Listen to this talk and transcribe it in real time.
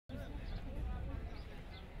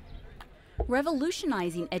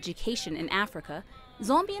Revolutionizing education in Africa,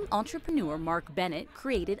 Zambian entrepreneur Bennett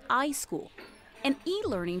created iSchool, an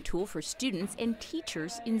e-learning tool for students and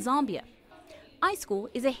teachers in Zambia. iSchool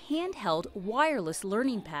is a handheld, wireless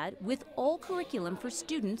learning pad with all curriculum for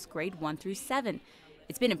students grade 1 through 7.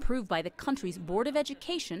 It's been approved by the country's Board of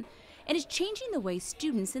Education and is changing the way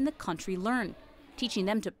students in the country learn, teaching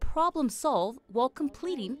them to problem solve while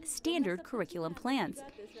completing standard curriculum plans.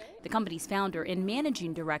 The company's founder and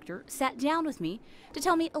managing director sat down with me to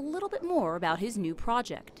tell me a little bit more about his new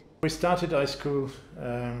project. We started iSchool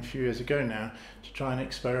a few years ago now to try and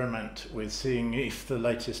experiment with seeing if the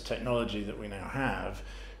latest technology that we now have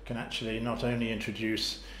can actually not only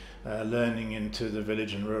introduce learning into the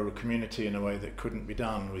village and rural community in a way that couldn't be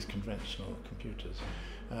done with conventional computers,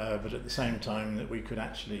 but at the same time that we could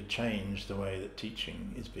actually change the way that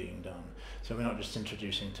teaching is being done. So we're not just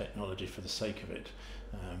introducing technology for the sake of it,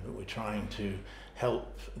 but we're trying to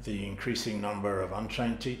help the increasing number of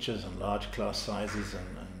untrained teachers and large class sizes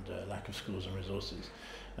and lack of schools and resources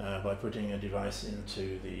by putting a device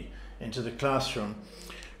into the classroom,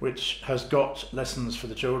 which has got lessons for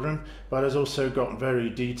the children, but has also got very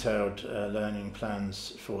detailed learning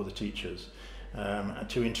plans for the teachers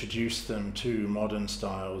to introduce them to modern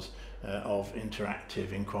styles of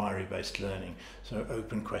interactive inquiry-based learning. So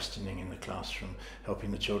open questioning in the classroom, helping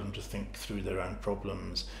the children to think through their own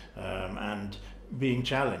problems and being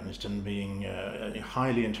challenged and being a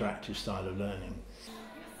highly interactive style of learning.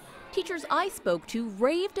 Teachers I spoke to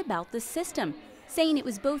raved about the system, saying it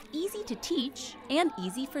was both easy to teach and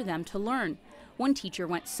easy for them to learn. One teacher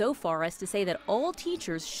went so far as to say that all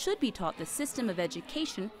teachers should be taught the system of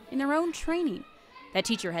education in their own training. That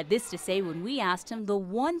teacher had this to say when we asked him the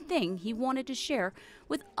one thing he wanted to share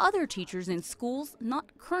with other teachers in schools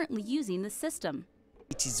not currently using the system.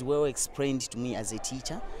 It is well explained to me as a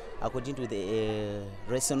teacher, according to the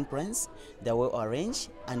lesson plans. They are well arranged,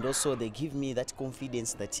 and also they give me that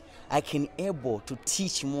confidence that I can able to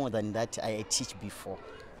teach more than that I teach before.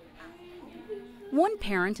 One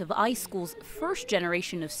parent of iSchool's first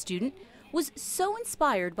generation of student was so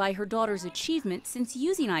inspired by her daughter's achievement since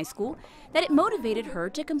using iSchool that it motivated her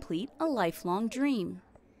to complete a lifelong dream.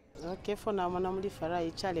 I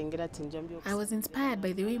was inspired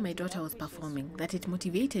by the way my daughter was performing, that it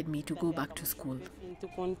motivated me to go back to school.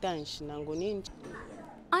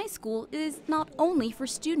 iSchool is not only for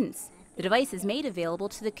students. The device is made available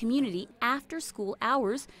to the community after school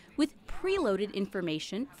hours with preloaded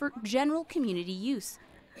information for general community use.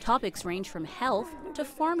 Topics range from health to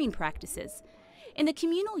farming practices. And the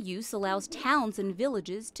communal use allows towns and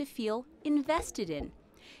villages to feel invested in,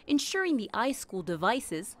 ensuring the iSchool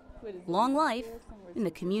devices long life in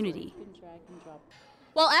the community.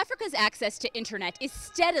 While Africa's access to internet is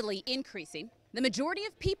steadily increasing, the majority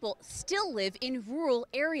of people still live in rural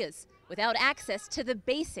areas without access to the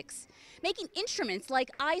basics, making instruments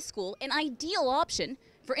like iSchool an ideal option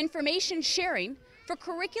for information sharing, for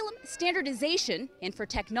curriculum standardization, and for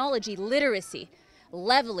technology literacy,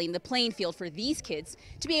 leveling the playing field for these kids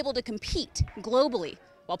to be able to compete globally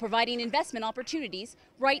while providing investment opportunities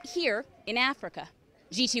right here in Africa.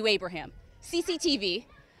 JIITU Abraham, CCTV,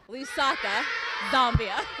 LUSAKA,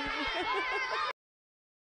 Zambia.